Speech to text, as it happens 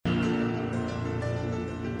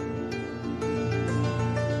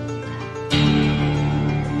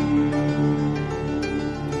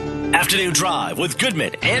Afternoon Drive with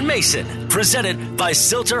Goodman and Mason, presented by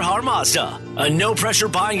Silter-Har Mazda. A no-pressure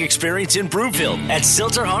buying experience in Broomfield at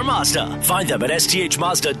Silter-Har Mazda. Find them at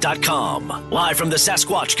sthmazda.com. Live from the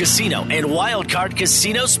Sasquatch Casino and Wildcard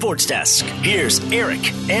Casino Sports Desk, here's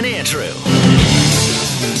Eric and Andrew.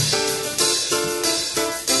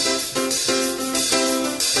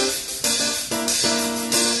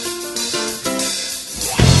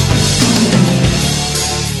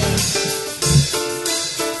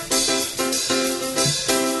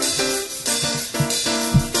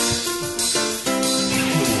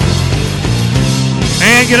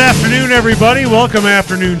 Good afternoon, everybody. Welcome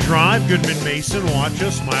Afternoon Drive. Goodman Mason. Watch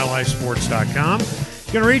us, milehighsports.com.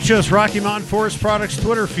 You can reach us, Rocky Mountain Forest Products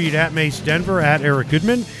Twitter feed, at Mace Denver, at Eric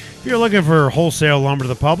Goodman. If you're looking for wholesale lumber to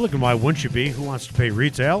the public, and why wouldn't you be? Who wants to pay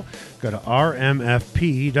retail? Go to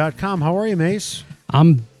rmfp.com. How are you, Mace?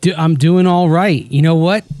 I'm doing all right. You know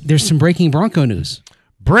what? There's some breaking Bronco news.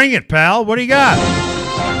 Bring it, pal. What do you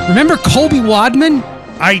got? Remember Colby Wadman?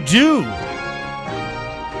 I do.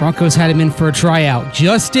 Broncos had him in for a tryout,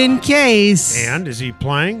 just in case. And is he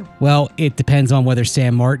playing? Well, it depends on whether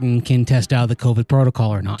Sam Martin can test out of the COVID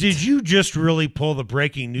protocol or not. Did you just really pull the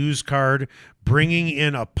breaking news card, bringing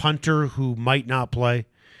in a punter who might not play?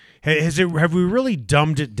 Have we really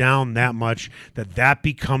dumbed it down that much that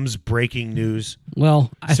becomes breaking news?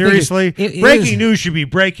 Well, seriously, breaking news should be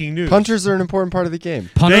breaking news. Punters are an important part of the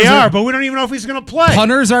game. They are, but we don't even know if he's going to play.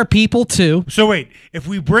 Punters are people too. So wait, if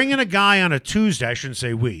we bring in a guy on a Tuesday, I shouldn't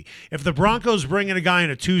say we. If the Broncos bring in a guy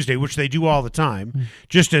on a Tuesday, which they do all the time,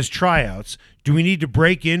 just as tryouts, do we need to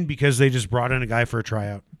break in because they just brought in a guy for a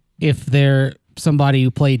tryout? If they're somebody who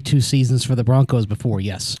played 2 seasons for the Broncos before,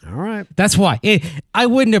 yes. All right. That's why. I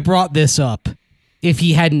wouldn't have brought this up if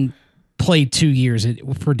he hadn't played 2 years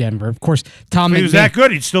for Denver. Of course, Tom McMahon. If he was that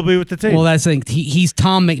good, he'd still be with the team. Well, that's the thing. He's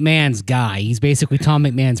Tom McMahon's guy. He's basically Tom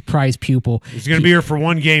McMahon's prize pupil. He's going to be here for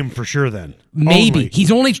one game for sure then. Maybe. He's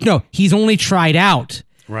only tried out.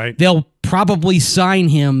 Right. They'll probably sign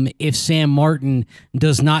him if Sam Martin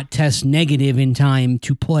does not test negative in time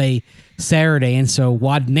to play Saturday, and so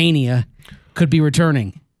Wadmania could be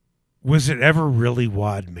returning. Was it ever really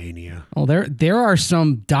Wadmania? Oh, there are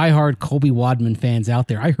some diehard Colby Wadman fans out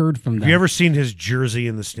there. I heard from them. Have you ever seen his jersey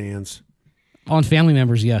in the stands? On family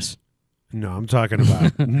members, yes. No, I'm talking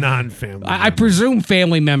about non-family. I presume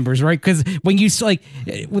family members, right? Because when you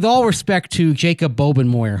with all respect to Jacob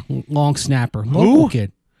Bobenmoyer, long snapper, local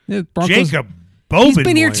kid, Jacob Bobenmoyer. He's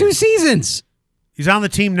been here 2 seasons. He's on the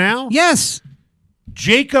team now? Yes.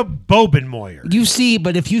 Jacob Bobenmoyer.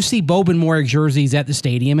 But if you see Bobenmoyer jerseys at the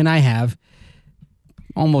stadium, and I have,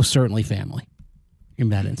 almost certainly family in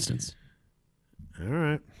that instance. All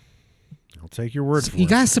right. I'll take your word for it. You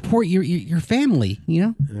got to support your family, you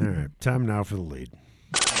know? All right. Time now for the lead.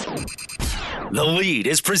 The Lead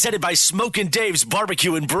is presented by Smokin' Dave's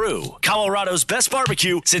Barbecue and Brew, Colorado's best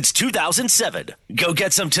barbecue since 2007. Go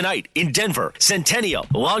get some tonight in Denver, Centennial,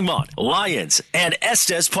 Longmont, Lyons, and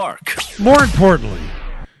Estes Park. More importantly,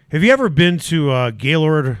 have you ever been to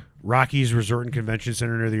Gaylord Rockies Resort and Convention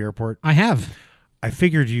Center near the airport? I have. I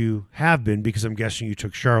figured you have been because I'm guessing you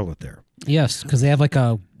took Charlotte there. Yes, because they have like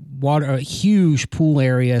a huge pool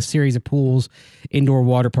area, a series of pools, indoor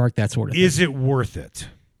water park, that sort of thing. Is it worth it?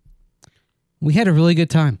 We had a really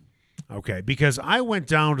good time. Okay, because I went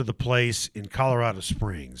down to the place in Colorado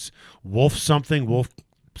Springs, Wolf something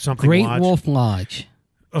Great Lodge. Wolf Lodge.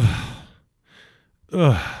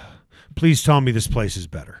 Please tell me this place is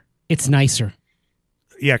better. It's nicer.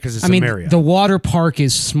 Yeah, because it's a Marriott. The water park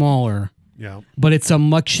is smaller. Yeah, but it's a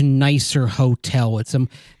much nicer hotel. It's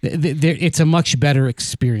a much better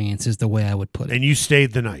experience, is the way I would put it. And you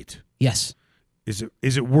stayed the night. Yes. Is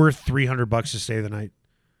it worth $300 to stay the night?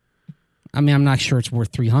 I mean, I'm not sure it's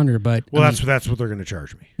worth $300, but that's what they're going to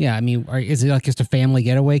charge me. Yeah, I mean, is it like just a family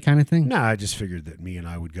getaway kind of thing? No, I just figured that me and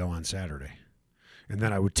I would go on Saturday, and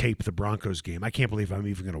then I would tape the Broncos game. I can't believe I'm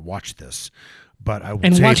even going to watch this, but I will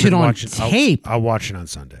watch it on tape. I'll watch it on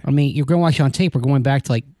Sunday. I mean, you're going to watch it on tape. We're going back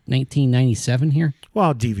to like 1997 here.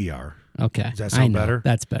 Well, DVR. Okay. Does that sound better?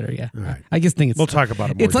 That's better, yeah. All right. I just think we'll talk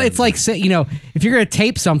about it more. It's like, say, if you're going to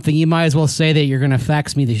tape something, you might as well say that you're going to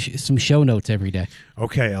fax me some show notes every day.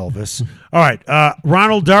 Okay, Elvis. All right.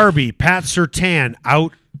 Ronald Darby, Pat Surtain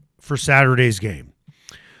out for Saturday's game.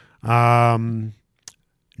 Nate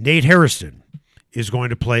Hairston is going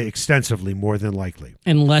to play extensively, more than likely.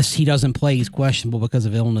 Unless he doesn't play, he's questionable because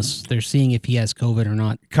of illness. They're seeing if he has COVID or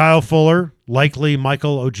not. Kyle Fuller, likely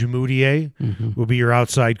Michael Ojemudia will be your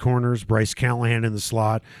outside corners. Bryce Callahan in the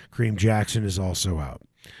slot. Kareem Jackson is also out.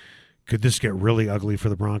 Could this get really ugly for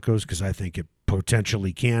the Broncos? Because I think it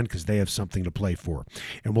potentially can because they have something to play for.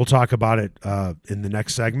 And we'll talk about it in the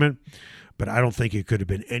next segment. But I don't think it could have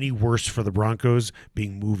been any worse for the Broncos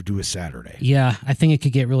being moved to a Saturday. Yeah, I think it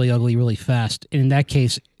could get really ugly really fast. And in that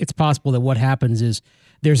case, it's possible that what happens is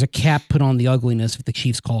there's a cap put on the ugliness if the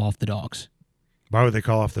Chiefs call off the Dogs. Why would they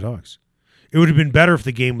call off the Dogs? It would have been better if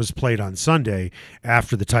the game was played on Sunday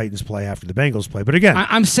after the Titans play, after the Bengals play. But again,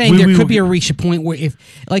 I'm saying there could be a reach a point where if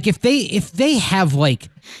they're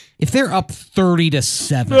up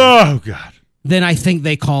 30-7, oh God, then I think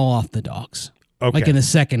they call off the Dogs. Okay. Like in the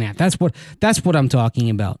second half. That's what I'm talking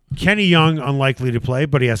about. Kenny Young, unlikely to play,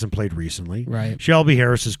 but he hasn't played recently. Right. Shelby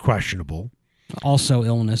Harris is questionable. Also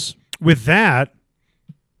illness. With that,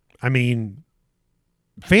 I mean,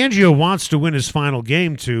 Fangio wants to win his final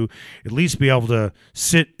game to at least be able to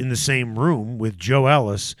sit in the same room with Joe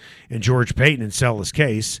Ellis and George Payton and sell his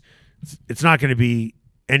case. It's not going to be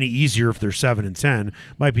any easier if they're 7-10.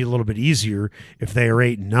 Might be a little bit easier if they are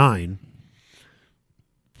 8-9.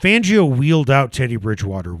 Fangio wheeled out Teddy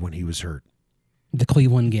Bridgewater when he was hurt. The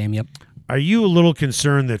Cleveland game, yep. Are you a little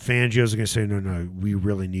concerned that Fangio's going to say, no, we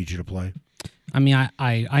really need you to play? I mean,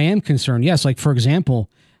 I am concerned, yes. Like, for example,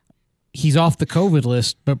 he's off the COVID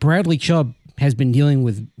list, but Bradley Chubb has been dealing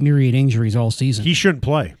with myriad injuries all season. He shouldn't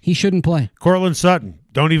play. He shouldn't play. Cortland Sutton,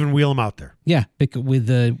 don't even wheel him out there. Yeah,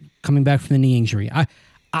 with coming back from the knee injury.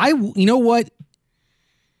 You know what?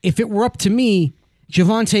 If it were up to me,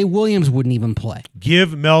 Javonte Williams wouldn't even play.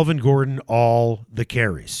 Give Melvin Gordon all the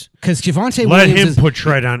carries. Because Javonte Williams... Let him put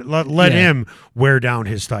tread on it. Let him wear down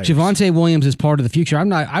his tires. Javonte Williams is part of the future.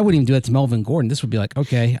 I wouldn't even do that to Melvin Gordon. This would be like,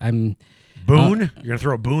 okay, I'm... Boone? You're going to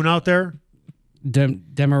throw Boone out there?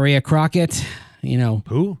 Demaria Crockett,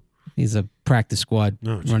 Who? He's a practice squad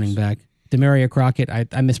running back. Demaria Crockett.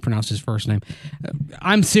 I mispronounced his first name.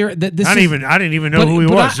 I'm serious. I didn't even know who he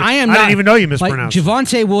was. I didn't even know you mispronounced.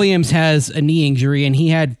 Javonte Williams has a knee injury, and he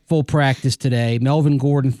had full practice today. Melvin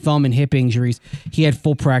Gordon, thumb and hip injuries. He had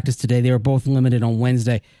full practice today. They were both limited on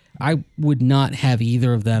Wednesday. I would not have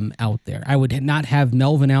either of them out there. I would not have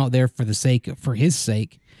Melvin out there for his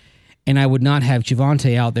sake. And I would not have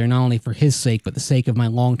Javonte out there not only for his sake, but the sake of my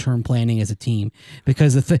long-term planning as a team.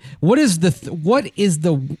 Because what is the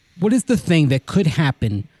thing that could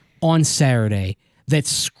happen on Saturday that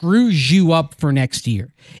screws you up for next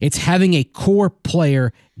year? It's having a core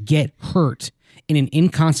player get hurt in an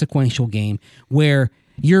inconsequential game where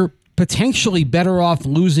you're potentially better off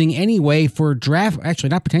losing anyway for draft. Actually,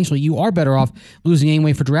 not potentially. You are better off losing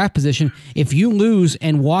anyway for draft position. If you lose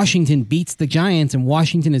and Washington beats the Giants and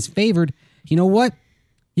Washington is favored, you know what?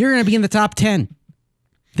 You're going to be in the top 10.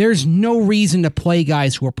 There's no reason to play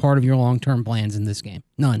guys who are part of your long-term plans in this game.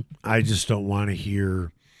 None. I just don't want to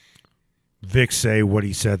hear Vic say what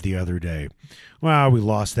he said the other day. Well, we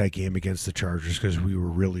lost that game against the Chargers because we were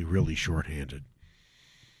really, really shorthanded.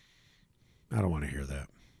 I don't want to hear that.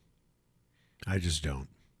 I just don't.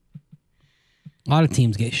 A lot of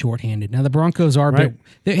teams get shorthanded. Now, the Broncos are right.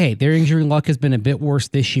 Their injury luck has been a bit worse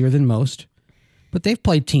this year than most, but they've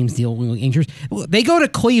played teams dealing with injuries. They go to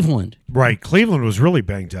Cleveland. Right. Cleveland was really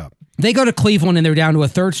banged up. They go to Cleveland, and they're down to a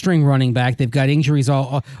third-string running back. They've got injuries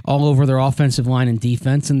all over their offensive line and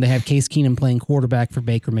defense, and they have Case Keenum playing quarterback for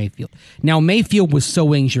Baker Mayfield. Now, Mayfield was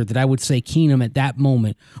so injured that I would say Keenum at that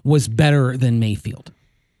moment was better than Mayfield.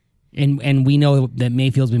 And we know that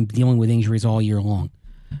Mayfield's been dealing with injuries all year long.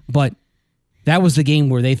 But that was the game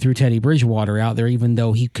where they threw Teddy Bridgewater out there, even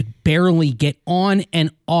though he could barely get on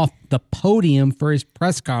and off the podium for his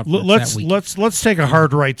press conference that week. Let's take a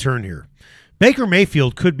hard right turn here. Baker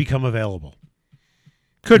Mayfield could become available.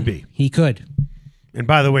 Could be. He could. And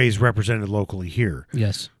by the way, he's represented locally here.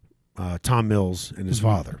 Yes. Tom Mills and his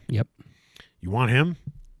father. Yep. You want him?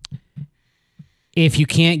 If you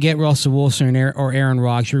can't get Russell Wilson or Aaron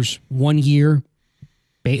Rodgers, 1 year,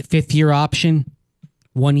 fifth-year option,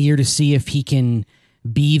 1 year to see if he can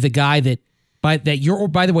be the guy that by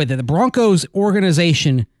the way, that the Broncos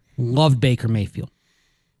organization loved Baker Mayfield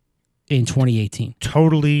in 2018.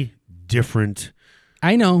 Totally different.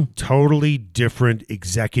 I know. Totally different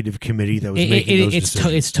executive committee that was making those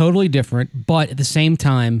decisions. It's totally different, but at the same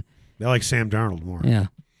time, they like Sam Darnold more. Yeah.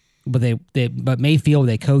 But Mayfield,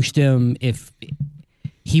 they coached him. If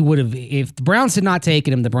the Browns had not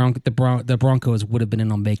taken him, the Broncos would have been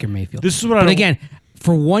in on Baker Mayfield. This is what again,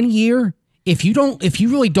 for 1 year, if you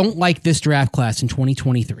really don't like this draft class in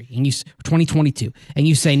 2023 and 2022, and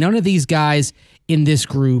you say none of these guys in this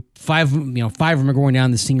group, five of them are going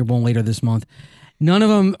down to the Senior Bowl later this month, none of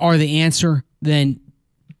them are the answer, then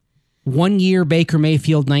 1 year Baker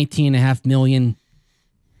Mayfield, $19.5 million.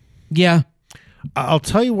 Yeah. I'll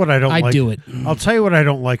tell you what I don't like. I'd do it. I'll tell you what I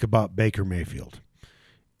don't like about Baker Mayfield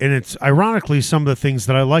And it's ironically some of the things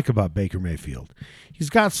that I like about Baker Mayfield. He's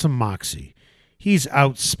got some moxie. He's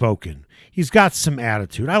outspoken. He's got some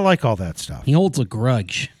attitude. I like all that stuff. He holds a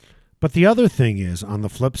grudge. But the other thing is, on the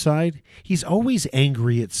flip side, he's always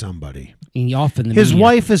angry at somebody. His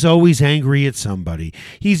wife is always angry at somebody.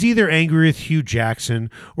 He's either angry with Hugh Jackson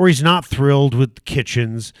or he's not thrilled with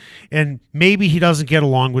Kitchens, and maybe he doesn't get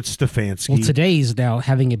along with Stefanski. Well, today he's now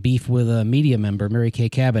having a beef with a media member, Mary Kay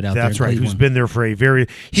Cabot, out there. That's right, who's been there for a very...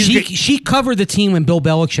 She covered the team when Bill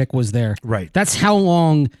Belichick was there. Right. That's how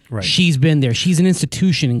long she's been there. She's an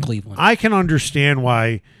institution in Cleveland. I can understand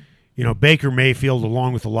why, Baker Mayfield,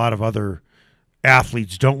 along with a lot of other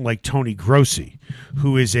athletes, don't like Tony Grossi,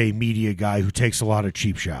 who is a media guy who takes a lot of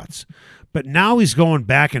cheap shots. But now he's going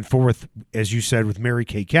back and forth, as you said, with Mary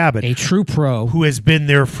Kay Cabot, a true pro who has been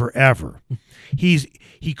there forever.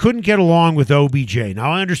 He couldn't get along with OBJ.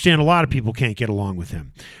 Now, I understand a lot of people can't get along with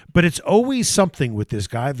him, but it's always something with this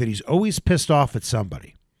guy that he's always pissed off at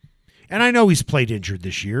somebody. And I know he's played injured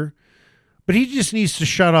this year, but he just needs to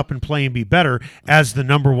shut up and play and be better as the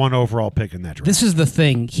number 1 overall pick in that draft. This is the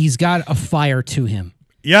thing. He's got a fire to him.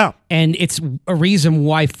 Yeah. And it's a reason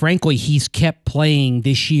why, frankly, he's kept playing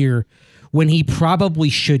this year when he probably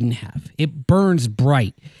shouldn't have. It burns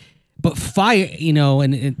bright. But fire,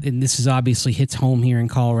 and this is obviously hits home here in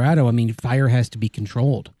Colorado. I mean, fire has to be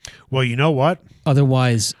controlled. Well, you know what?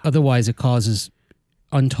 Otherwise it causes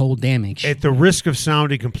untold damage. At the risk of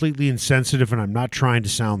sounding completely insensitive, and I'm not trying to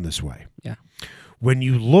sound this way. Yeah. When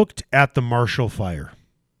you looked at the Marshall Fire,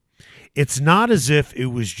 it's not as if it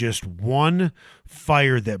was just one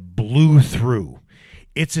fire that blew through.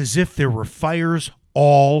 It's as if there were fires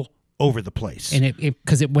all over the place. And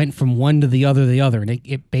because it went from one to the other, and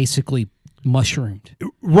it basically mushroomed.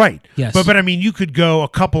 Right. Yes. But I mean, you could go a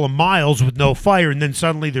couple of miles with no fire, and then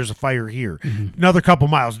suddenly there's a fire here. Mm-hmm. Another couple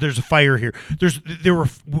miles, there's a fire here. There were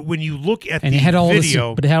when you look at and the it had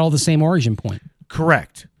video, but it had all the same origin point.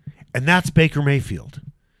 Correct. And that's Baker Mayfield.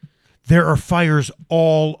 There are fires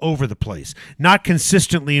all over the place, not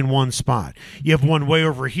consistently in one spot. You have one way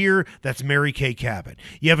over here, that's Mary Kay Cabot.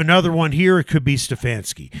 You have another one here, it could be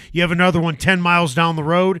Stefanski. You have another one 10 miles down the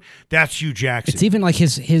road, that's Hugh Jackson. It's even like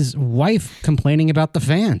his wife complaining about the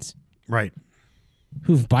fans. Right.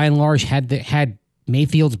 Who've by and large had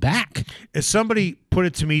Mayfield's back. As somebody put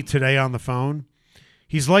it to me today on the phone,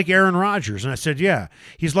 he's like Aaron Rodgers. And I said, yeah,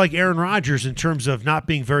 he's like Aaron Rodgers in terms of not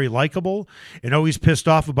being very likable and always pissed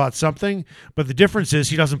off about something. But the difference is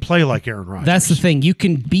he doesn't play like Aaron Rodgers. That's the thing. You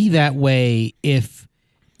can be that way if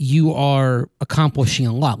you are accomplishing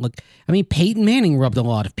a lot. Look, I mean, Peyton Manning rubbed a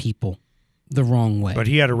lot of people the wrong way. But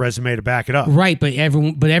he had a resume to back it up. Right, but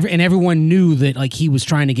everyone knew that like he was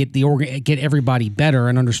trying to get everybody better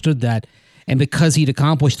and understood that. And because he'd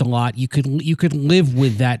accomplished a lot, you could live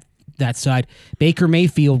with that side. Baker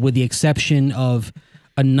Mayfield, with the exception of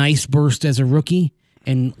a nice burst as a rookie,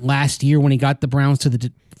 and last year when he got the Browns to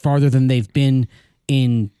the farther than they've been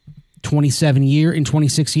in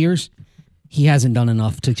 26 years, he hasn't done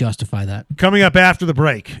enough to justify that. Coming up after the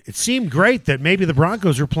break, it seemed great that maybe the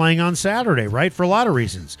Broncos are playing on Saturday, right? For a lot of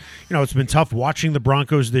reasons. It's been tough watching the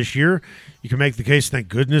Broncos this year. You can make the case, thank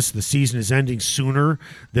goodness, the season is ending sooner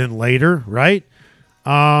than later, right?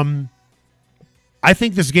 I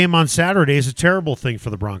think this game on Saturday is a terrible thing for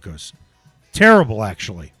the Broncos. Terrible,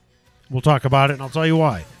 actually. We'll talk about it, and I'll tell you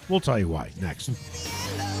why. We'll tell you why next.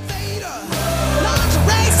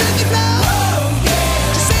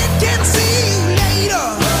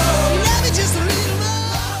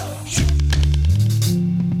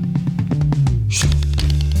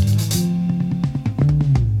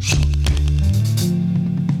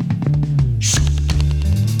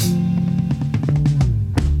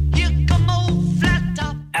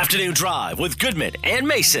 Afternoon Drive with Goodman and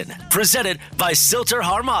Mason, presented by Silter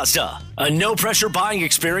Har Mazda. A no-pressure buying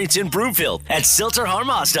experience in Broomfield at Silter Har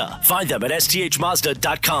Mazda. Find them at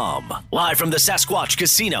sthmazda.com. Live from the Sasquatch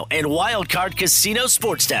Casino and Wildcard Casino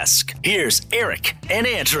Sports Desk, here's Eric and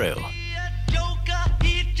Andrew.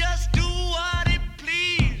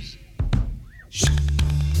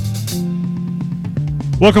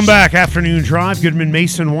 Welcome back. Afternoon Drive. Goodman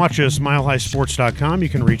Mason. Watch us, milehighsports.com. You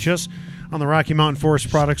can reach us on the Rocky Mountain Forest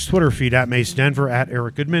Products Twitter feed at Mace Denver, at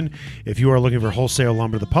Eric Goodman. If you are looking for wholesale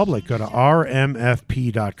lumber to the public, go to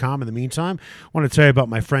rmfp.com. In the meantime, I want to tell you about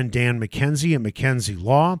my friend Dan McKenzie at McKenzie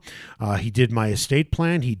Law. He did my estate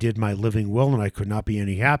plan. He did my living will, and I could not be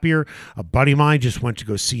any happier. A buddy of mine just went to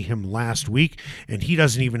go see him last week, and he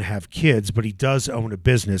doesn't even have kids, but he does own a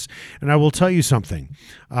business. And I will tell you something,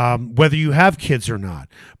 whether you have kids or not,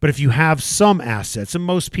 but if you have some assets, and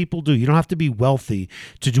most people do, you don't have to be wealthy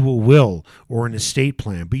to do a will will or an estate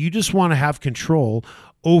plan, but you just want to have control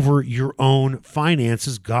over your own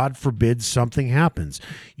finances. God forbid something happens.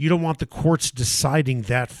 You don't want the courts deciding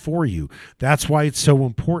that for you. That's why it's so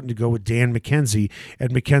important to go with Dan McKenzie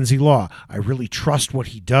at McKenzie Law. I really trust what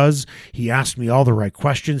he does. He asked me all the right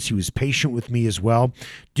questions. He was patient with me as well.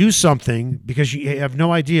 Do something, because you have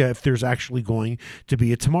no idea if there's actually going to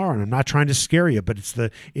be a tomorrow. And I'm not trying to scare you, but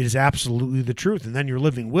it is absolutely the truth. And then your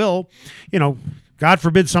living will, God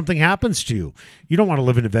forbid something happens to you. You don't want to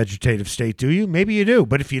live in a vegetative state, do you? Maybe you do.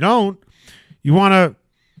 But if you don't, you want to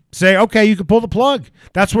say, okay, you can pull the plug.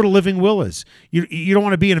 That's what a living will is. You don't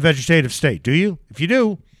want to be in a vegetative state, do you? If you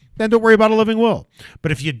do, then don't worry about a living will.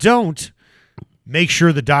 But if you don't, make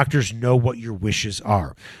sure the doctors know what your wishes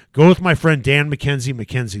are. Go with my friend Dan McKenzie,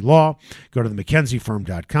 McKenzie Law. Go to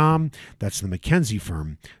themckenziefirm.com. That's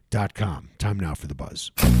themckenziefirm.com. Time now for the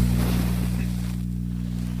buzz.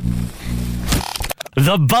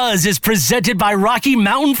 The Buzz is presented by Rocky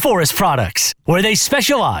Mountain Forest Products, where they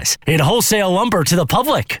specialize in wholesale lumber to the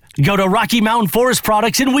public. Go to Rocky Mountain Forest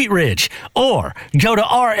Products in Wheat Ridge or go to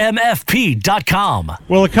rmfp.com.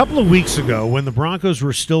 Well, a couple of weeks ago, when the Broncos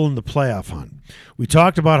were still in the playoff hunt, we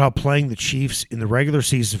talked about how playing the Chiefs in the regular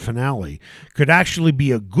season finale could actually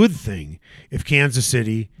be a good thing if Kansas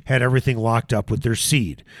City had everything locked up with their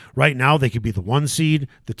seed. Right now, they could be the 1 seed,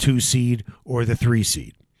 the 2 seed, or the 3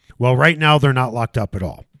 seed. Well, right now they're not locked up at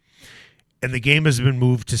all. And the game has been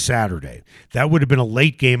moved to Saturday. That would have been a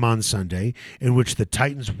late game on Sunday in which the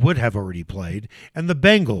Titans would have already played and the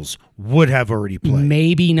Bengals would have already played.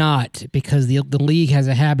 Maybe not, because the league has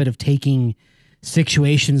a habit of taking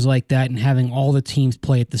situations like that and having all the teams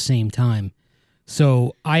play at the same time.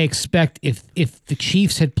 So I expect if the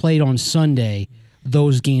Chiefs had played on Sunday,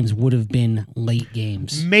 those games would have been late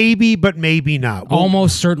games. Maybe, but maybe not. Well,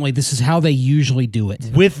 almost certainly. This is how they usually do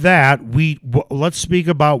it. With that, let's speak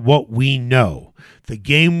about what we know. The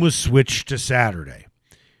game was switched to Saturday.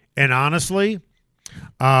 And honestly,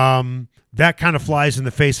 that kind of flies in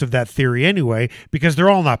the face of that theory anyway, because they're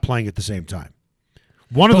all not playing at the same time.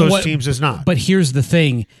 One of those teams is not. But here's the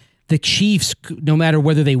thing. The Chiefs, no matter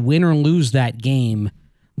whether they win or lose that game,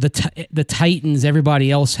 the Titans, everybody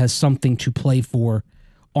else has something to play for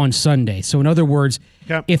on Sunday. So in other words,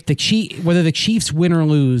 if whether the Chiefs win or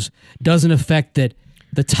lose doesn't affect that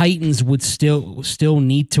the Titans would still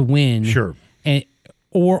need to win. Sure.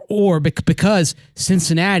 Because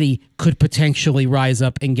Cincinnati could potentially rise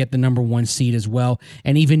up and get the number 1 seed as well,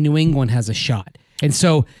 and even New England has a shot. And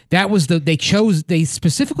so that was they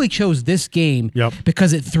specifically chose this game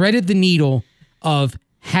because it threaded the needle of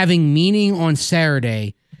having meaning on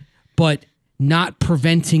Saturday, but not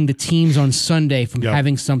preventing the teams on Sunday from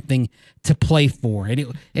having something to play for.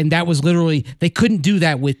 And that was literally, they couldn't do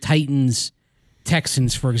that with Titans,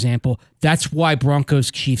 Texans, for example. That's why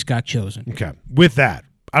Broncos-Chiefs got chosen. Okay. With that,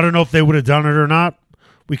 I don't know if they would have done it or not.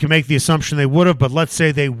 We can make the assumption they would have, but let's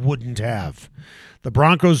say they wouldn't have. The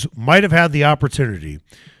Broncos might have had the opportunity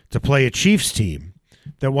to play a Chiefs team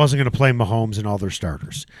that wasn't going to play Mahomes and all their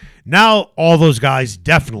starters. Now, all those guys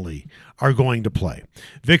definitely are going to play.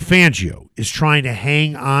 Vic Fangio is trying to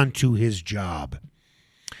hang on to his job.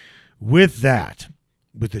 With that,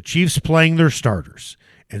 with the Chiefs playing their starters,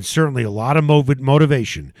 and certainly a lot of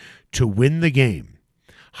motivation to win the game,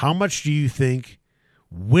 how much do you think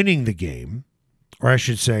winning the game, or I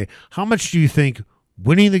should say, how much do you think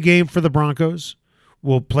winning the game for the Broncos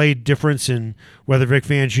will play difference in whether Vic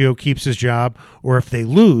Fangio keeps his job, or if they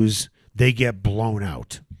lose, they get blown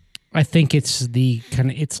out? I think it's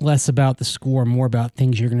it's less about the score, more about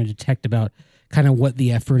things you're going to detect about kind of what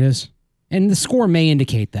the effort is. And the score may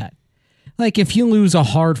indicate that. Like if you lose a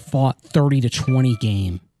hard-fought 30-20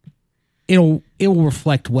 game, it will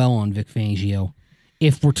reflect well on Vic Fangio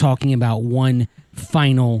if we're talking about one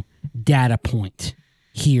final data point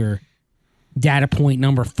here. Data point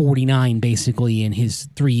number 49, basically, in his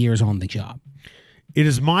 3 years on the job. It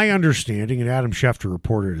is my understanding, and Adam Schefter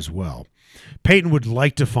reported as well, Peyton would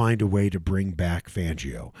like to find a way to bring back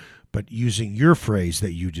Fangio, but using your phrase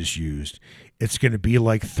that you just used, it's going to be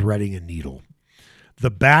like threading a needle.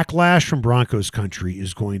 The backlash from Broncos country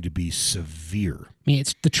is going to be severe. I mean,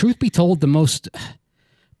 it's the truth be told, the most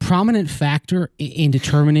prominent factor in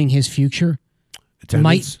determining his future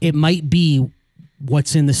might be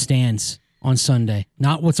what's in the stands on Sunday,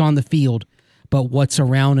 not what's on the field, but what's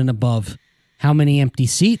around and above. How many empty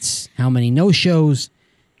seats? How many no-shows?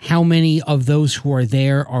 How many of those who are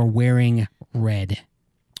there are wearing red?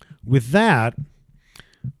 With that,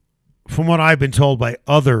 from what I've been told by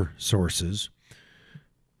other sources,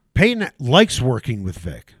 Peyton likes working with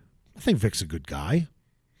Vic. I think Vic's a good guy.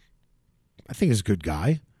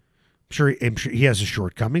 I'm sure he has his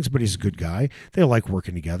shortcomings, but he's a good guy. They like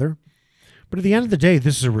working together. But at the end of the day,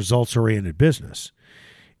 this is a results-oriented business.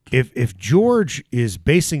 If George is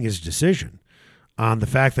basing his decision on the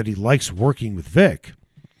fact that he likes working with Vic,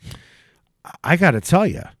 I got to tell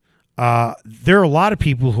you, there are a lot of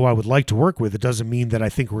people who I would like to work with. It doesn't mean that I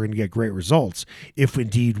think we're going to get great results if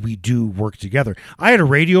indeed we do work together. I had a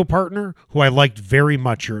radio partner who I liked very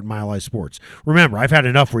much here at Mile High Sports. Remember, I've had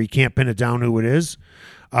enough where you can't pin it down who it is.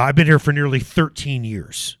 I've been here for nearly 13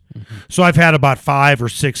 years. Mm-hmm. So I've had about 5 or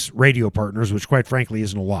 6 radio partners, which quite frankly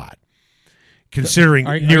isn't a lot, considering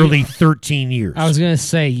nearly 13 years. I was going to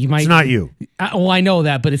say, you might... It's not you. I know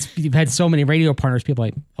that, but you've had so many radio partners, people are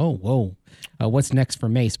like, oh, whoa. What's next for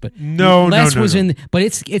Mace? But no. But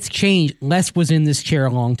it's changed. Les was in this chair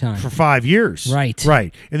a long time, for 5 years.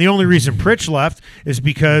 Right. And the only reason Pritch left is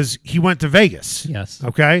because he went to Vegas. Yes.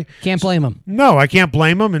 Okay. Can't blame him. No, I can't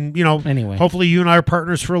blame him. And anyway, hopefully you and I are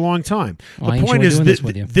partners for a long time. Well, the point is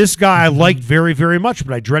that this guy I liked very, very much,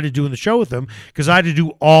 but I dreaded doing the show with him because I had to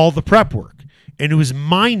do all the prep work, and it was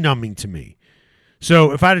mind-numbing to me.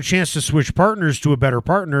 So if I had a chance to switch partners to a better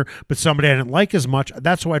partner, but somebody I didn't like as much,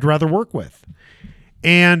 that's who I'd rather work with.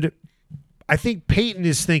 And I think Peyton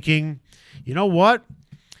is thinking, you know what?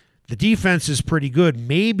 The defense is pretty good.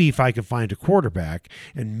 Maybe if I can find a quarterback,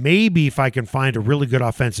 and maybe if I can find a really good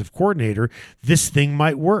offensive coordinator, this thing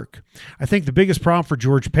might work. I think the biggest problem for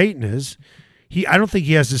George Payton is I don't think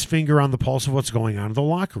he has his finger on the pulse of what's going on in the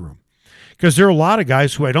locker room. Because there are a lot of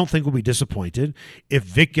guys who I don't think will be disappointed if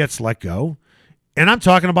Vic gets let go. And I'm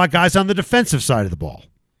talking about guys on the defensive side of the ball.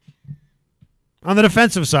 I mean,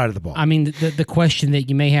 the question that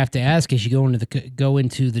you may have to ask as you go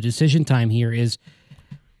into the decision time here is,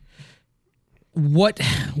 what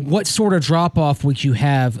sort of drop off would you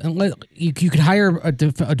have? You could hire a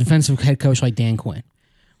defensive head coach like Dan Quinn.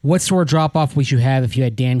 What sort of drop off would you have if you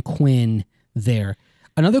had Dan Quinn there?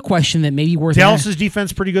 Another question that may be worth Dallas's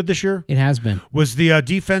defense pretty good this year? It has been. Was the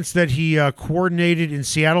defense that he coordinated in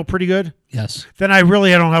Seattle pretty good? Yes. Then I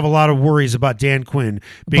don't have a lot of worries about Dan Quinn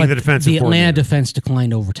being the defensive coordinator. The Atlanta defense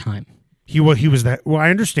declined over time. He was that. Well, I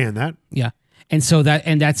understand that. Yeah. And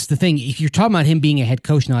that's the thing. If you're talking about him being a head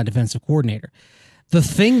coach, not a defensive coordinator, the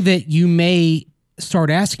thing that you may start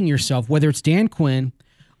asking yourself, whether it's Dan Quinn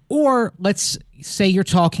or let's say you're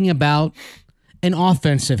talking about an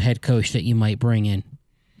offensive head coach that you might bring in,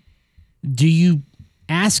 do you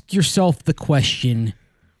ask yourself the question,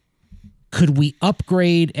 could we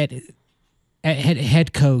upgrade at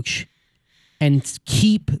head coach and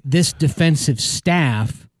keep this defensive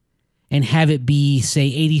staff and have it be,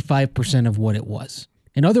 say, 85% of what it was?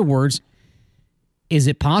 In other words, is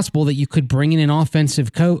it possible that you could bring in an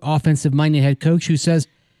offensive-minded head coach who says,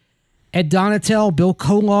 Ed Donatel, Bill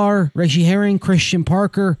Kolar, Reggie Herring, Christian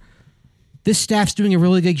Parker, this staff's doing a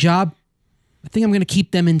really good job. I think I'm going to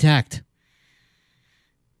keep them intact.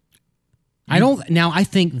 I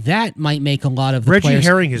think that might make a lot of the Reggie players.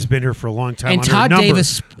 Herring has been here for a long time. And Todd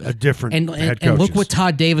Davis, different head coaches. And look what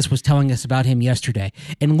Todd Davis was telling us about him yesterday.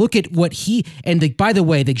 And look at what by the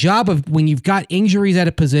way, the job of when you've got injuries at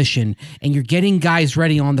a position and you're getting guys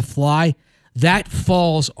ready on the fly, that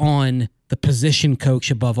falls on the position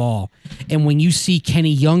coach above all. And when you see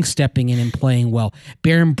Kenny Young stepping in and playing well,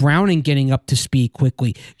 Baron Browning getting up to speed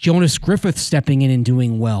quickly, Jonas Griffith stepping in and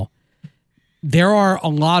doing well, there's a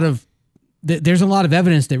lot of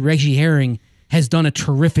evidence that Reggie Herring has done a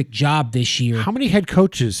terrific job this year. How many head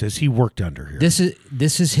coaches has he worked under here? This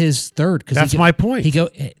is his third. That's my point.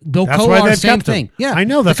 Bill Kolar, same thing. Yeah, I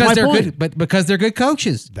know, that's my point. But because they're good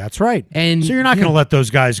coaches. That's right. And so you're not going to let those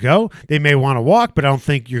guys go. They may want to walk, but I don't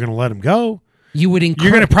think you're going to let them go. You're going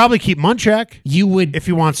to probably keep Munchak. You would, if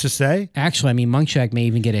he wants to stay. Actually, I mean, Munchak may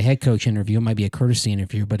even get a head coach interview. It might be a courtesy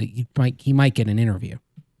interview, but he might get an interview.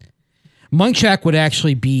 Munchak would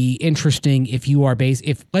actually be interesting if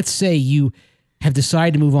let's say you have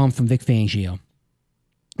decided to move on from Vic Fangio,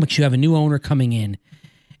 but you have a new owner coming in,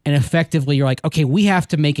 and effectively you're like, okay, we have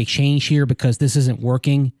to make a change here because this isn't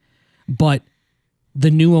working, but the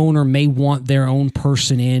new owner may want their own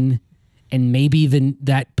person in, and maybe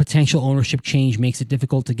that potential ownership change makes it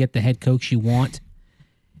difficult to get the head coach you want.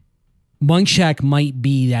 Munchak might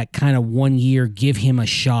be that kind of 1 year, give him a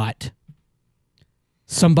shot.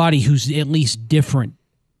 Somebody who's at least different,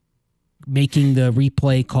 making the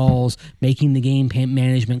replay calls, making the game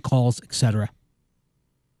management calls, etc.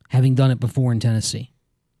 Having done it before in Tennessee.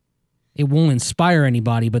 It won't inspire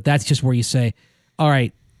anybody, but that's just where you say, all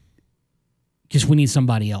right, just we need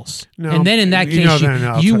somebody else. No, and then in that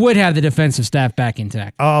case, you would have the defensive staff back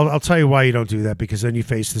intact. I'll tell you why you don't do that, because then you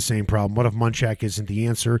face the same problem. What if Munchak isn't the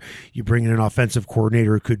answer? You bring in an offensive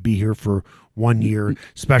coordinator who could be here for 1-year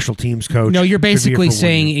special teams coach. No, you're could be here basically for 1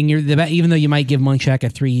 saying, year. even though you might give Munchak a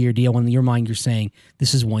 3-year deal, in your mind you're saying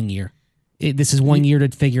this is 1 year. This is 1 year to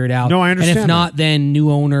figure it out. No, I understand And if not, then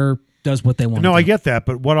new owner does what they want. No, to I do. get that,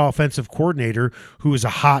 but what offensive coordinator who is a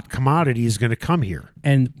hot commodity is going to come here?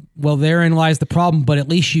 And well, therein lies the problem. But at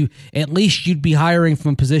least you'd be hiring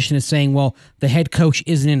from a position of saying, well, the head coach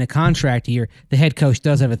isn't in a contract year. The head coach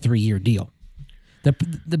does have a 3-year deal.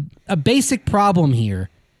 A basic problem here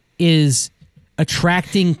is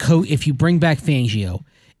attracting if you bring back Fangio,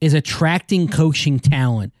 is attracting coaching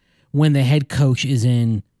talent when the head coach is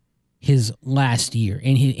in his last year,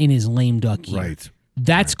 in his lame duck year. Right.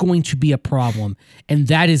 That's going to be a problem, and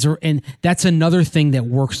that's another thing that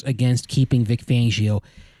works against keeping Vic Fangio.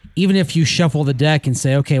 Even if you shuffle the deck and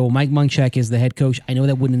say, okay, well, Mike Munchak is the head coach, I know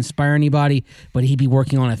that wouldn't inspire anybody, but he'd be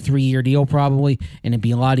working on a 3-year deal probably, and it'd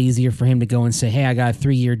be a lot easier for him to go and say, hey, I got a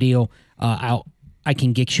 3-year deal. I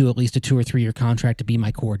can get you at least a 2 or 3 year contract to be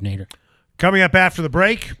my coordinator. Coming up after the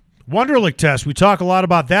break, Wonderlic test. We talk a lot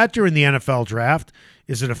about that during the NFL draft.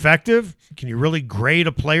 Is it effective? Can you really grade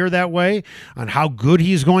a player that way on how good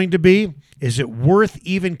he's going to be? Is it worth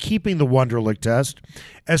even keeping the Wonderlic test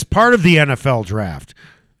as part of the NFL draft?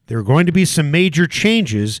 There are going to be some major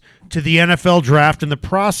changes to the NFL draft in the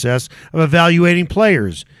process of evaluating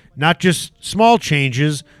players. Not just small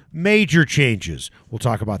changes, major changes. We'll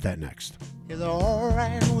talk about that next. It's all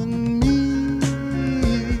right with me,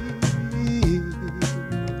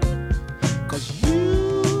 'cause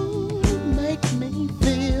you make me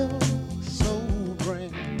feel so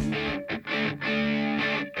grand.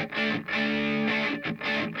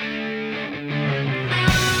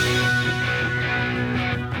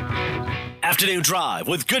 Afternoon Drive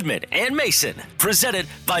with Goodman and Mason, presented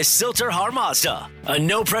by Silter-Har Mazda. A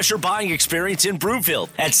no-pressure buying experience in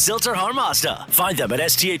Broomfield at Silter-Har Mazda. Find them at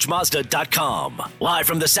sthmazda.com. Live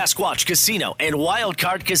from the Sasquatch Casino and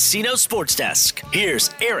Wildcard Casino Sports Desk,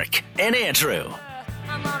 here's Eric and Andrew.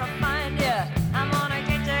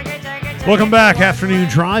 Welcome back. Afternoon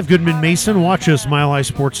Drive. Goodman Mason. Watch us,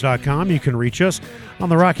 milehighsports.com. You can reach us on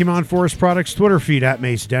the Rocky Mountain Forest Products Twitter feed at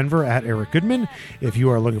Mace Denver, at Eric Goodman. If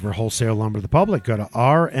you are looking for wholesale lumber to the public, go to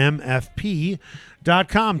rmfp.com.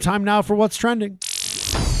 Time now for What's Trending.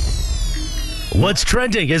 What's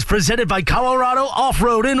Trending is presented by Colorado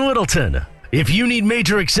Off-Road in Littleton. If you need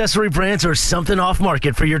major accessory brands or something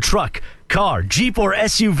off-market for your truck, car, Jeep, or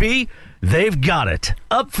SUV, they've got it.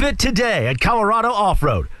 Upfit today at Colorado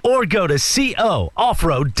Off-Road or go to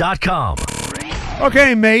cooffroad.com.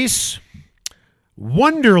 Okay, Mace.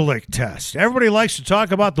 Wonderlic test. Everybody likes to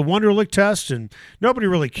talk about the Wonderlic test, and nobody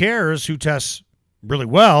really cares who tests really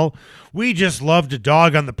well. We just love to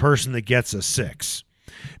dog on the person that gets a 6.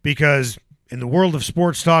 Because in the world of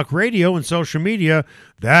sports talk radio and social media,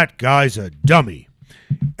 that guy's a dummy.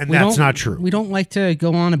 And that's not true. We don't like to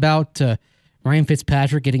go on about Ryan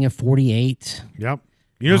Fitzpatrick getting a 48. Yep.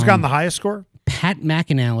 You know who's gotten the highest score? Pat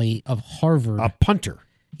McAnally of Harvard. A punter.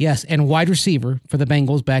 Yes, and wide receiver for the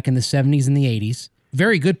Bengals back in the 70s and the 80s.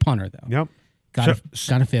 Very good punter, though. Yep.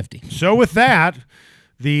 Got a 50. So with that,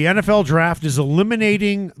 the NFL draft is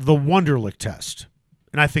eliminating the Wonderlic test.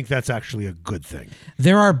 And I think that's actually a good thing.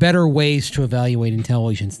 There are better ways to evaluate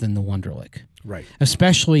intelligence than the Wonderlic. Right.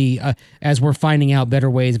 Especially as we're finding out better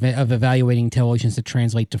ways of evaluating intelligence that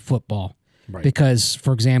translate to football. Right. Because,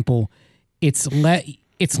 for example, it's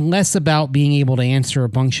less about being able to answer a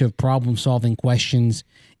bunch of problem-solving questions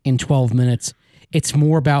in 12 minutes. It's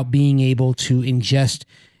more about being able to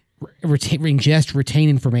retain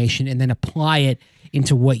information, and then apply it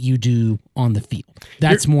into what you do on the field.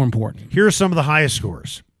 That's more important. Here are some of the highest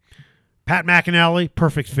scores. Pat McAnally,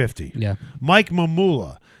 perfect 50. Yeah. Mike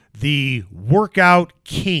Mamula, the workout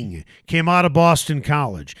king, came out of Boston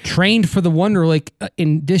College. Trained for the Wonderlic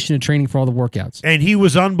in addition to training for all the workouts. And he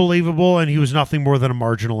was unbelievable, and he was nothing more than a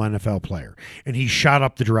marginal NFL player. And he shot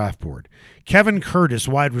up the draft board. Kevin Curtis,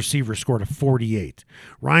 wide receiver, scored a 48.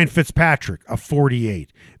 Ryan Fitzpatrick, a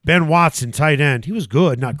 48. Ben Watson, tight end. He was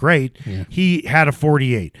good, not great. Yeah. He had a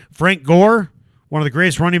 48. Frank Gore, one of the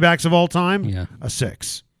greatest running backs of all time, a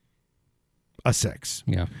 6. A 6.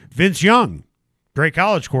 Yeah. Vince Young, great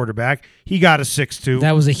college quarterback. He got a 6 too.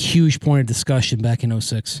 That was a huge point of discussion back in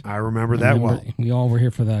 06. I remember that well. We all were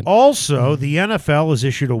here for that. Also, the NFL has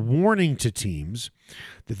issued a warning to teams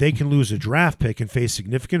that they can lose a draft pick and face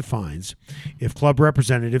significant fines if club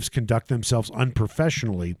representatives conduct themselves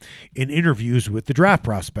unprofessionally in interviews with the draft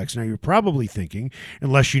prospects. Now, you're probably thinking,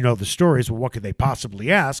 unless you know the stories, well, what could they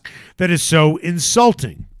possibly ask that is so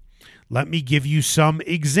insulting? Let me give you some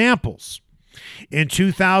examples. In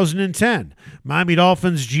 2010, Miami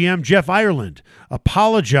Dolphins GM Jeff Ireland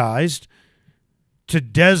apologized to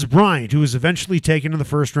Des Bryant, who was eventually taken in the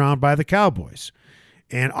first round by the Cowboys.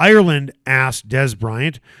 And Ireland asked Des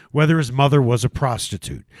Bryant whether his mother was a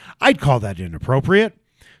prostitute. I'd call that inappropriate.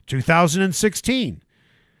 2016,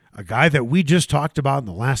 a guy that we just talked about in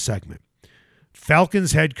the last segment.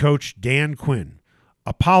 Falcons head coach Dan Quinn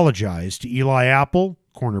apologized to Eli Apple,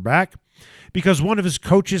 cornerback, because one of his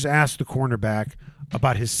coaches asked the cornerback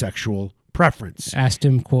about his sexual preference. Asked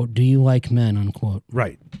him, quote, "Do you like men?" unquote.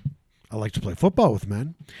 Right. I like to play football with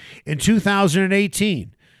men. In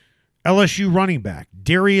 2018, LSU running back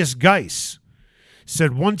Darius Geis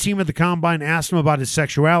said one team at the Combine asked him about his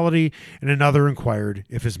sexuality and another inquired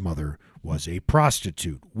if his mother was a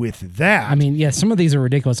prostitute. With that... I mean, yeah, some of these are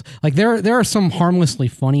ridiculous. Like, there are some harmlessly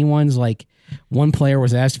funny ones. Like, one player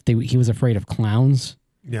was asked if he was afraid of clowns.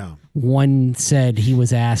 Yeah. One said he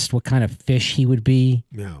was asked what kind of fish he would be.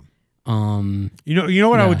 Yeah. You know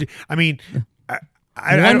what I would do? I mean...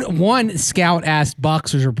 One scout asked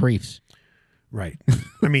boxers or briefs. Right.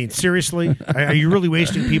 I mean, seriously? Are you really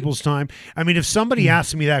wasting people's time? I mean, if somebody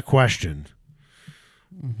asks me that question,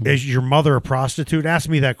 is your mother a prostitute? Ask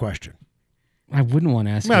me that question. I wouldn't want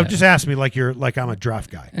to ask No, that. just ask me like I'm a draft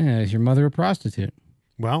guy. Is your mother a prostitute?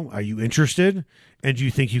 Well, are you interested? And do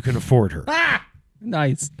you think you can afford her?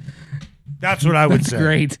 Nice. That's what I would say.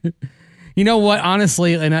 Great. You know what?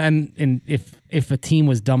 Honestly, and if a team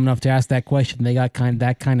was dumb enough to ask that question, they got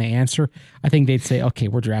that kind of answer, I think they'd say, "Okay,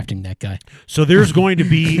 we're drafting that guy." So there's going to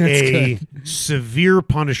be a severe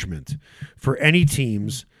punishment for any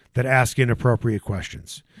teams that ask inappropriate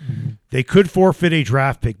questions. Mm-hmm. They could forfeit a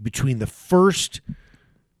draft pick between the first,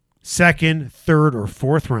 second, third, or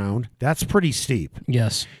fourth round. That's pretty steep.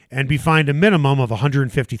 Yes. And be fined a minimum of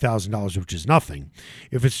 $150,000, which is nothing,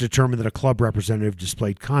 if it's determined that a club representative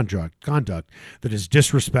displayed conduct that is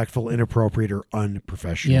disrespectful, inappropriate, or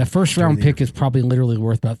unprofessional. Yeah, first round pick is probably literally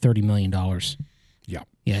worth about $30 million. Yeah.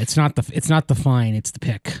 Yeah, it's not the fine, it's the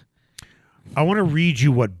pick. I want to read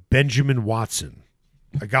you what Benjamin Watson,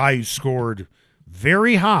 a guy who scored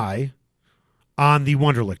very high on the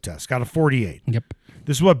Wonderlic test, got a 48. Yep.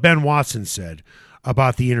 This is what Ben Watson said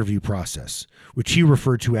about the interview process, which he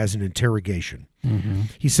referred to as an interrogation. Mm-hmm.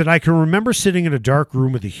 He said, "I can remember sitting in a dark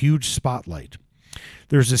room with a huge spotlight.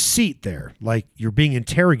 There's a seat there, like you're being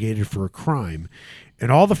interrogated for a crime,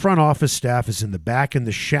 and all the front office staff is in the back in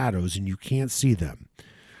the shadows, and you can't see them.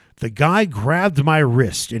 The guy grabbed my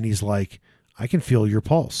wrist, and he's like, 'I can feel your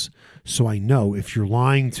pulse, so I know if you're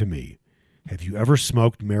lying to me. Have you ever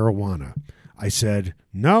smoked marijuana?' I said,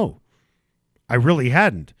 'No, I really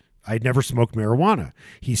hadn't. I'd never smoked marijuana.'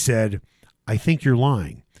 He said, 'I think you're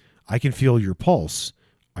lying. I can feel your pulse.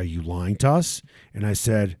 Are you lying to us?' And I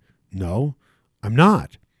said, 'No, I'm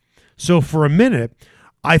not.' So for a minute,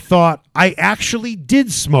 I thought I actually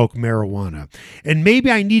did smoke marijuana, and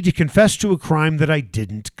maybe I need to confess to a crime that I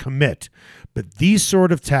didn't commit. But these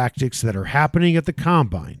sort of tactics that are happening at the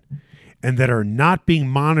Combine and that are not being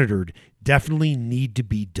monitored definitely need to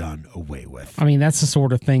be done away with." I mean, that's the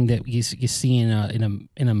sort of thing that you see in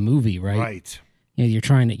a movie, right? Right. You know,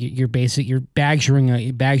 you're badgering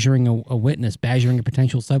a witness, badgering a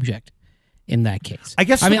potential subject. In that case,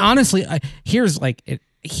 I mean, honestly,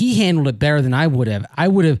 he handled it better than I would have.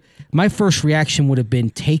 My first reaction would have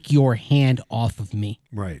been, "Take your hand off of me."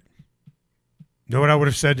 Right. Know what I would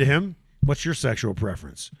have said to him? "What's your sexual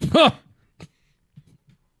preference?"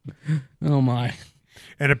 Oh my.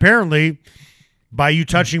 And apparently, by you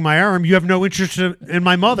touching my arm, you have no interest in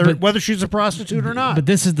my mother, whether she's a prostitute or not. But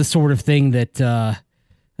this is the sort of thing that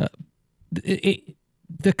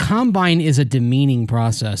the Combine is a demeaning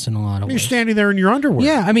process in a lot of ways. You're standing there in your underwear.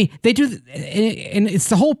 Yeah, I mean, they do, and it's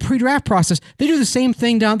the whole pre-draft process. They do the same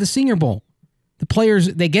thing down at the Senior Bowl. The players,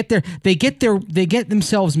 they get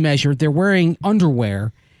themselves measured. They're wearing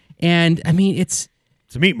underwear, and I mean, it's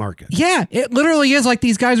a meat market. Yeah, it literally is like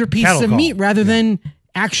these guys are pieces Cattle of call. meat rather than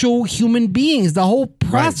actual human beings. The whole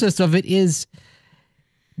process of it is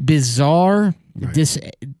bizarre,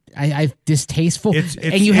 distasteful. It's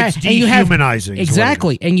dehumanizing.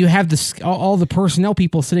 Exactly, and you have all the personnel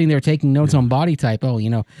people sitting there taking notes on body type.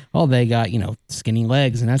 Oh, they got skinny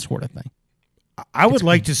legs and that sort of thing. I would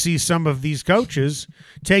like to see some of these coaches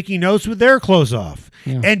taking notes with their clothes off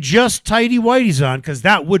and just tighty whities on, because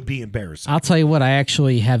that would be embarrassing. I'll tell you what, I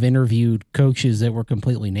actually have interviewed coaches that were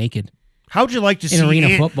completely naked. How'd you like to see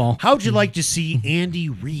arena football? How'd you like to see Andy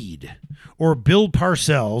Reid or Bill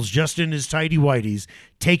Parcells just in his tighty whities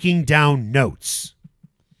taking down notes?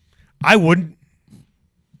 I wouldn't.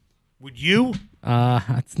 Would you?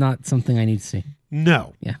 That's not something I need to see.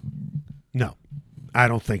 No. Yeah. No, I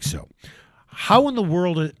don't think so. How in the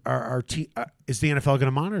world is the NFL going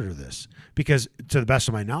to monitor this? Because to the best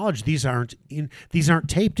of my knowledge, these aren't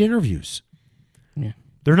taped interviews. Yeah.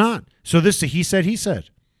 They're not. So this is a he said.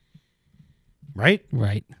 Right?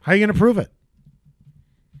 Right. How are you going to prove it?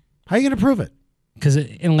 Because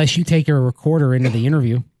unless you take a recorder into the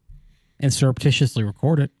interview and surreptitiously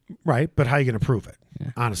record it. Right, but how are you going to prove it?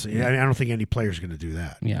 Yeah. Honestly, I don't think any player's going to do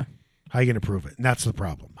that. Yeah. How are you going to prove it? And that's the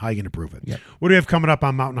problem. How are you going to prove it? Yep. What do we have coming up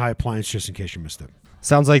on Mountain High Appliance, just in case you missed it?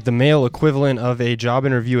 Sounds like the male equivalent of a job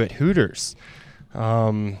interview at Hooters.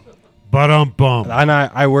 Bum. And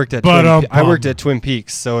I worked at Twin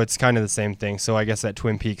Peaks, so it's kind of the same thing. So I guess at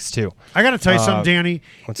Twin Peaks too. I got to tell you something, Danny.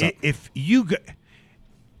 What's up? If you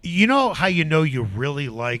know how you know you really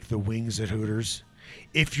like the wings at Hooters?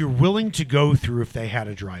 If you're willing to go through if they had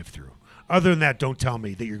a drive-through. Other than that, don't tell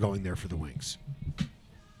me that you're going there for the wings.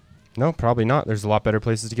 No, probably not. There's a lot better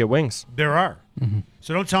places to get wings. There are. Mm-hmm.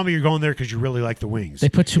 So don't tell me you're going there because you really like the wings. They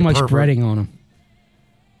put too much breading on them.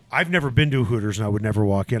 I've never been to Hooters, and I would never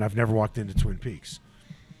walk in. I've never walked into Twin Peaks.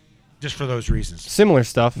 Just for those reasons. Similar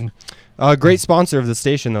stuff. Great sponsor of the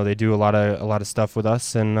station, though. They do a lot of stuff with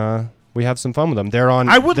us, and we have some fun with them. They're on.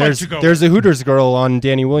 I would like to go. There's a Hooters girl on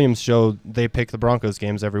Danny Williams' show. They pick the Broncos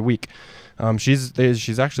games every week.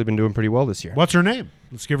 She's actually been doing pretty well this year. What's her name?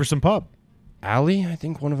 Let's give her some pub. Allie, I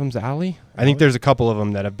think one of them's Allie. I think there's a couple of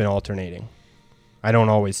them that have been alternating. I don't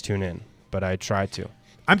always tune in, but I try to.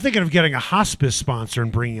 I'm thinking of getting a hospice sponsor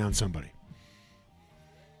and bringing on somebody.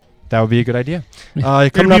 That would be a good idea.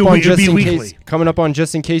 Coming up on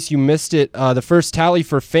just in case you missed it, the first tally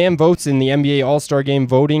for fan votes in the NBA All-Star Game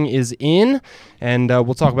voting is in, and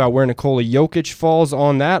we'll talk about where Nikola Jokic falls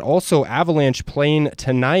on that. Also, Avalanche playing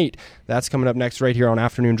tonight. That's coming up next right here on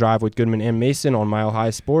Afternoon Drive with Goodman and Mason on Mile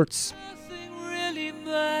High Sports. Nothing really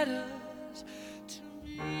matters to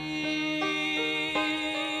me.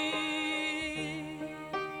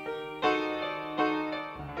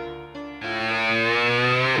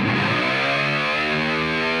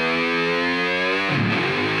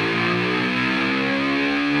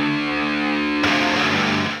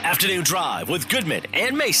 Afternoon Drive with Goodman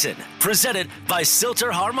and Mason, presented by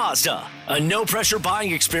Silter Har Mazda. A no-pressure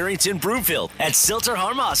buying experience in Broomfield at Silter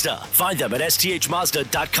Har Mazda. Find them at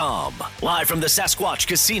sthmazda.com. Live from the Sasquatch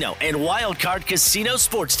Casino and Wildcard Casino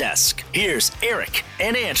Sports Desk, here's Eric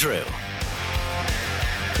and Andrew.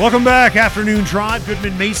 Welcome back. Afternoon Drive.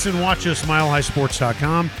 Goodman, Mason. Watch us,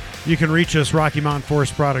 milehighsports.com. You can reach us, Rocky Mountain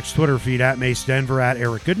Forest Products Twitter feed at Mace Denver, at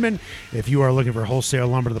Eric Goodman. If you are looking for wholesale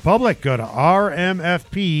lumber to the public, go to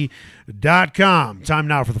rmfp.com. Time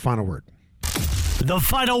now for the final word. The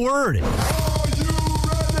final word.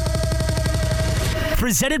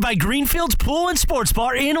 Presented by Greenfield's Pool and Sports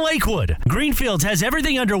Bar in Lakewood. Greenfield's has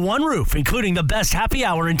everything under one roof, including the best happy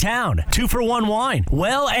hour in town. 2-for-1 wine,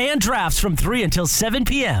 well, and drafts from 3 until 7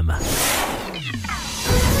 p.m.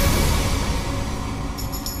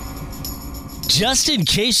 Just in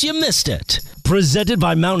case you missed it. Presented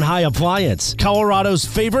by Mountain High Appliance, Colorado's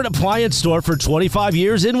favorite appliance store for 25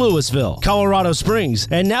 years in Louisville, Colorado Springs,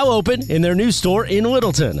 and now open in their new store in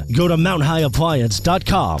Littleton. Go to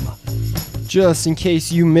mountainhighappliance.com. Just in case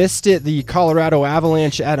you missed it, the Colorado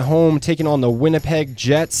Avalanche at home taking on the Winnipeg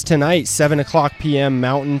Jets tonight, 7 o'clock p.m.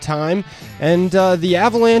 Mountain Time. And the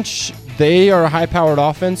Avalanche, they are a high-powered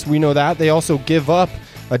offense. We know that. They also give up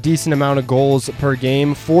a decent amount of goals per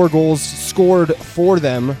game. 4 goals scored for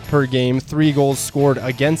them per game, 3 goals scored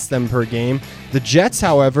against them per game. The Jets,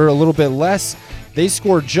 however, a little bit less. They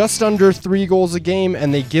score just under 3 goals a game,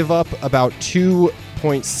 and they give up about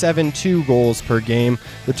 2.72 goals per game.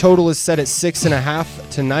 The total is set at 6.5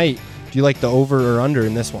 tonight. Do you like the over or under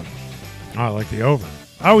in this one? I like the over.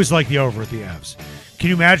 I always like the over at the Avs. Can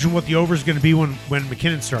you imagine what the over is going to be when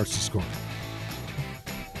McKinnon starts to score?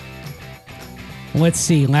 Let's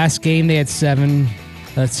see. Last game they had 7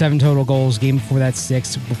 total goals. Game before that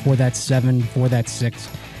 6. Before that 7. Before that 6.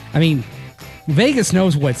 I mean, Vegas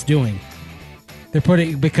knows what it's doing. They're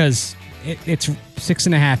putting because it's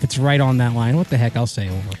 6.5. It's right on that line. What the heck? I'll say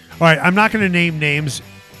over. All right. I'm not going to name names.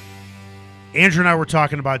 Andrew and I were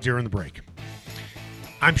talking about during the break.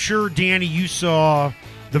 I'm sure, Danny, you saw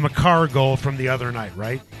the Makar goal from the other night,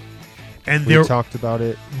 right? And we talked about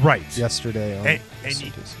it right yesterday.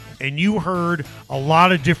 And you heard a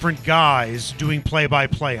lot of different guys doing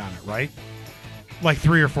play-by-play on it, right? Like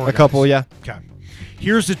 3 or 4 guys. A couple, yeah. Okay.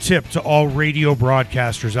 Here's a tip to all radio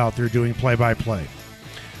broadcasters out there doing play-by-play.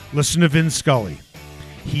 Listen to Vin Scully.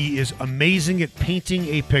 He is amazing at painting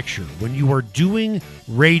a picture. When you are doing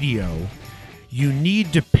radio, you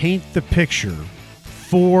need to paint the picture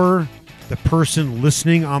for the person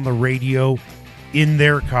listening on the radio in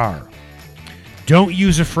their car. Don't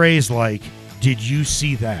use a phrase like, Did you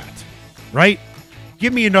see that? Right?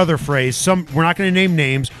 Give me another phrase. We're not going to name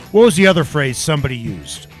names. What was the other phrase somebody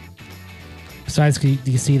used? Besides, do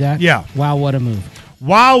you see that? Yeah. Wow, what a move.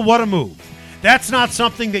 Wow, what a move. That's not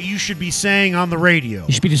something that you should be saying on the radio.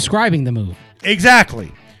 You should be describing the move.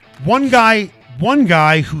 Exactly. One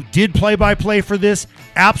guy who did play-by-play for this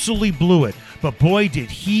absolutely blew it. But boy, did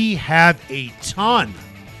he have a ton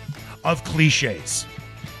of cliches.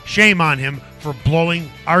 Shame on him for blowing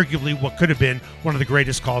arguably what could have been one of the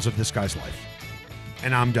greatest calls of this guy's life.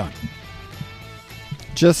 And I'm done.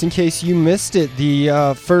 Just in case you missed it,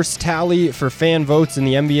 the first tally for fan votes in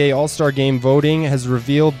the NBA All-Star Game voting has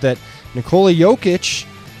revealed that Nikola Jokic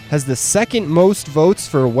has the second most votes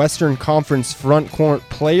for a Western Conference front court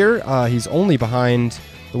player. He's only behind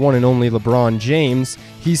the one and only LeBron James.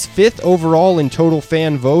 He's fifth overall in total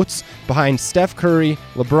fan votes, behind Steph Curry,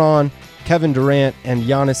 LeBron, Kevin Durant, and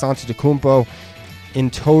Giannis Antetokounmpo in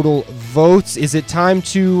total votes. Is it time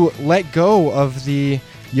to let go of the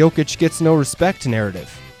Jokic gets no respect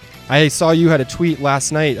narrative? I saw you had a tweet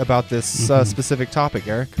last night about this specific topic,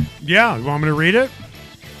 Eric. Yeah, you want me to read it?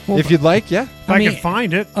 Well, if you'd like, yeah. If I can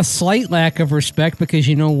find it. A slight lack of respect because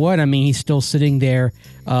you know what? I mean, he's still sitting there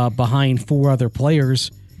behind four other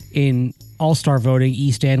players in All-Star voting,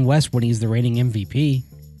 East and West, when he's the reigning MVP.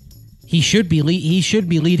 He should be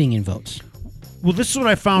leading in votes. Well, this is what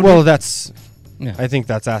I found. Well, that's... Yeah. I think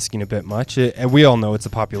that's asking a bit much. And we all know it's a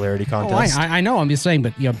popularity contest. I know. I'm just saying,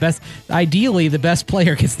 but ideally, the best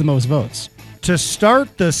player gets the most votes. To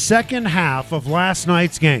start the second half of last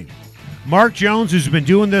night's game, Mark Jones, who's been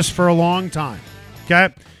doing this for a long time, okay,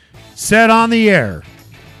 said on the air,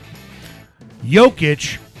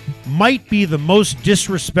 Jokic might be the most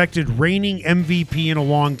disrespected reigning MVP in a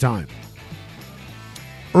long time.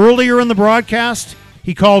 Earlier in the broadcast,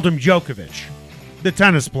 he called him Djokovic, the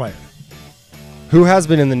tennis player. Who has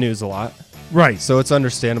been in the news a lot. Right. So it's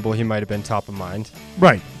understandable he might have been top of mind.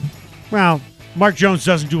 Right. Well, Mark Jones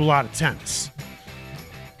doesn't do a lot of tennis.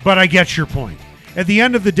 But I get your point. At the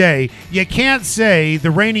end of the day, you can't say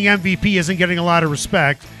the reigning MVP isn't getting a lot of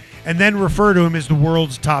respect and then refer to him as the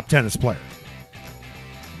world's top tennis player.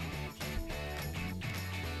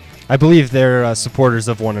 I believe they're supporters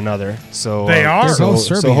of one another. So they are. So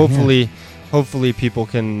Serbian, hopefully people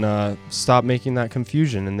can stop making that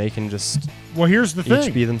confusion and they can just well, here's the thing.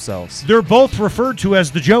 Each be themselves. They're both referred to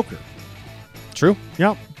as the Joker. True.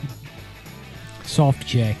 Yep. Soft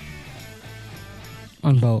J.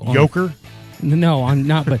 On both. Joker? No, I'm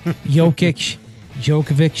not. But Jokic,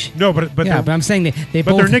 Djokovic. No, but yeah, but I'm saying they both.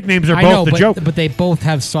 But their nicknames are I both know, the Joker. But they both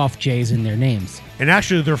have soft J's in their names. And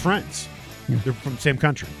actually, they're friends. Yeah. They're from the same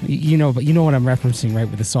country. But you know what I'm referencing, right?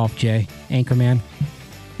 With the soft J, Anchorman.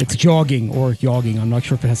 It's jogging or yogging. I'm not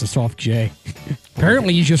sure if it has a soft J.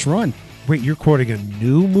 Apparently, you just run. Wait, you're quoting a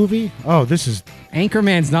new movie? Oh, this is...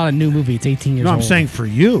 Anchorman's not a new movie. It's 18 years old. No, I'm saying for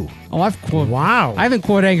you. Oh, I've quoted... Wow. I haven't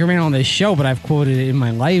quoted Anchorman on this show, but I've quoted it in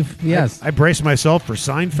my life. Yes. I braced myself for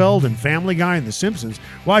Seinfeld and Family Guy and The Simpsons.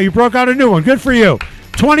 Wow, you broke out a new one. Good for you.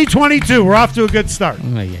 2022. We're off to a good start.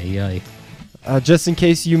 Just in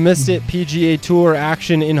case you missed it, PGA Tour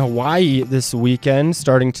action in Hawaii this weekend,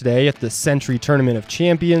 starting today at the Century Tournament of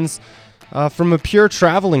Champions. From a pure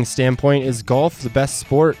traveling standpoint, is golf the best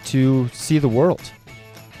sport to see the world?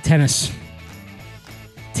 Tennis.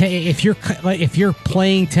 If you're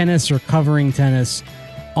playing tennis or covering tennis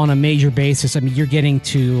on a major basis, I mean, you're getting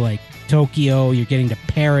to like Tokyo, you're getting to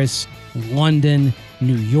Paris, London,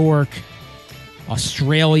 New York,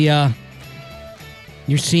 Australia.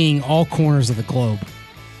 You're seeing all corners of the globe,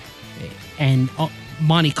 and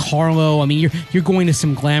Monte Carlo. I mean, you're going to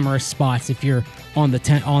some glamorous spots if you're on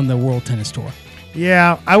the World Tennis Tour.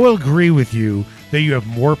 Yeah, I will agree with you that you have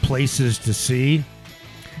more places to see,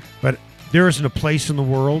 but there isn't a place in the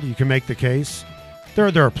world, you can make the case. There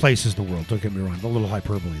are places in the world, don't get me wrong, a little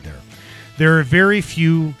hyperbole there. There are very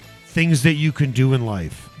few things that you can do in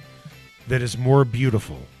life that is more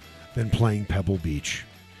beautiful than playing Pebble Beach.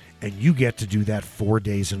 And you get to do that 4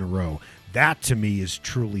 days in a row. That, to me, is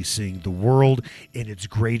truly seeing the world in its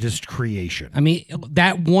greatest creation. I mean,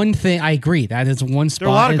 that one thing, I agree. That is one spot. There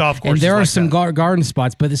are a lot of golf courses and there are like some that. garden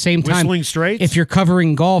spots, but at the same time, Whistling Straits? if you're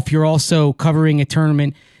covering golf, you're also covering a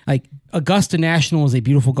tournament. Like Augusta National is a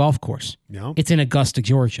beautiful golf course. Yeah. It's in Augusta,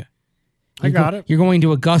 Georgia. I got it. You're going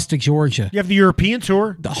to Augusta, Georgia. You have the European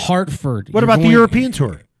Tour. The Hartford. What about the European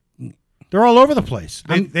Tour? They're all over the place.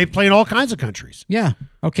 They play in all kinds of countries. Yeah.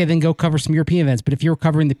 Okay, then go cover some European events. But if you're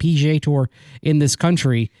covering the PGA Tour in this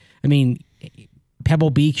country, I mean,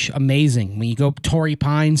 Pebble Beach, amazing. When you go Torrey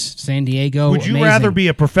Pines, San Diego, would you amazing. rather be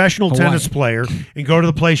a professional Hawaii. tennis player and go to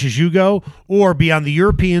the places you go, or be on the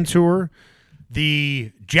European Tour,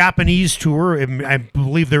 the Japanese tour. I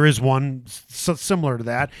believe there is one similar to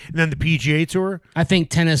that. And then the PGA Tour. I think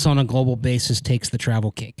tennis on a global basis takes the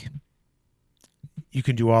travel cake. You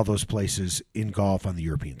can do all those places in golf on the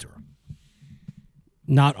European Tour.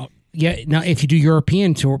 Now if you do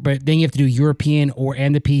European tour, but then you have to do European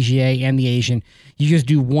and the PGA and the Asian. You just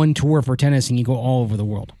do one tour for tennis and you go all over the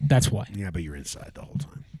world. That's why. Yeah, but you're inside the whole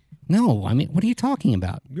time. No, I mean, what are you talking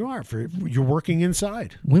about? You are. You're working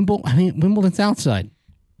inside. Wimbledon's outside.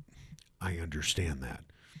 I understand that.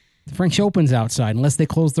 The French Open's outside unless they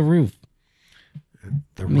close the roof.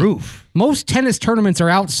 Roof. Most tennis tournaments are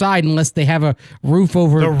outside unless they have a roof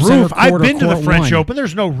over the center roof. court. I've been to the French one. Open.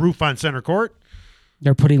 There's no roof on center court.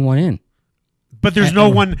 They're putting one in. But there's no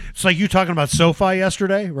one. It's like you talking about SoFi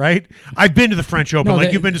yesterday, right? I've been to the French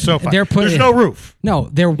Open, you've been to SoFi. There's no roof. No,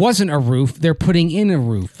 there wasn't a roof. They're putting in a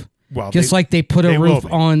roof. Well, just like they put a roof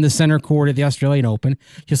on the center court at the Australian Open,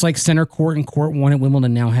 just like center court and court 1 at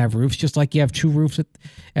Wimbledon now have roofs, just like you have 2 roofs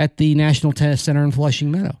at the National Tennis Center in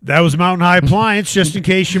Flushing Meadow. That was Mountain High Appliance, just in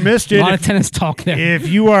case you missed it. A lot of tennis talk there. If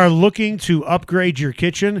you are looking to upgrade your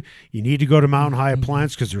kitchen, you need to go to Mountain High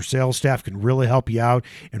Appliance because their sales staff can really help you out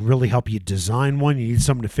and really help you design one. You need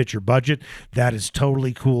something to fit your budget. That is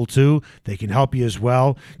totally cool, too. They can help you as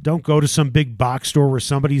well. Don't go to some big box store where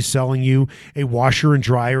somebody's selling you a washer and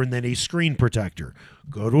dryer and then a screen protector.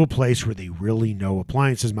 Go to a place where they really know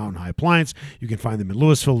appliances. Mountain High Appliance. You can find them in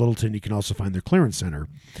Louisville, Littleton. You can also find their clearance center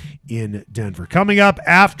in Denver. Coming up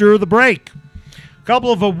after the break, a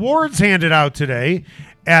couple of awards handed out today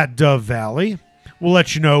at Dove Valley. We'll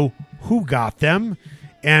let you know who got them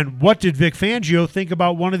and what did Vic Fangio think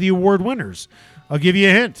about one of the award winners. I'll give you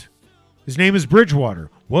a hint. His name is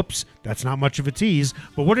Bridgewater. Whoops, that's not much of a tease.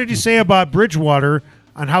 But what did he say about Bridgewater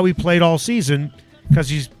on how he played all season? Because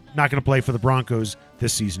he's not going to play for the Broncos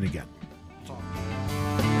this season again.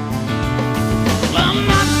 I'm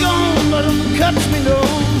not gonna let 'em catch me, no.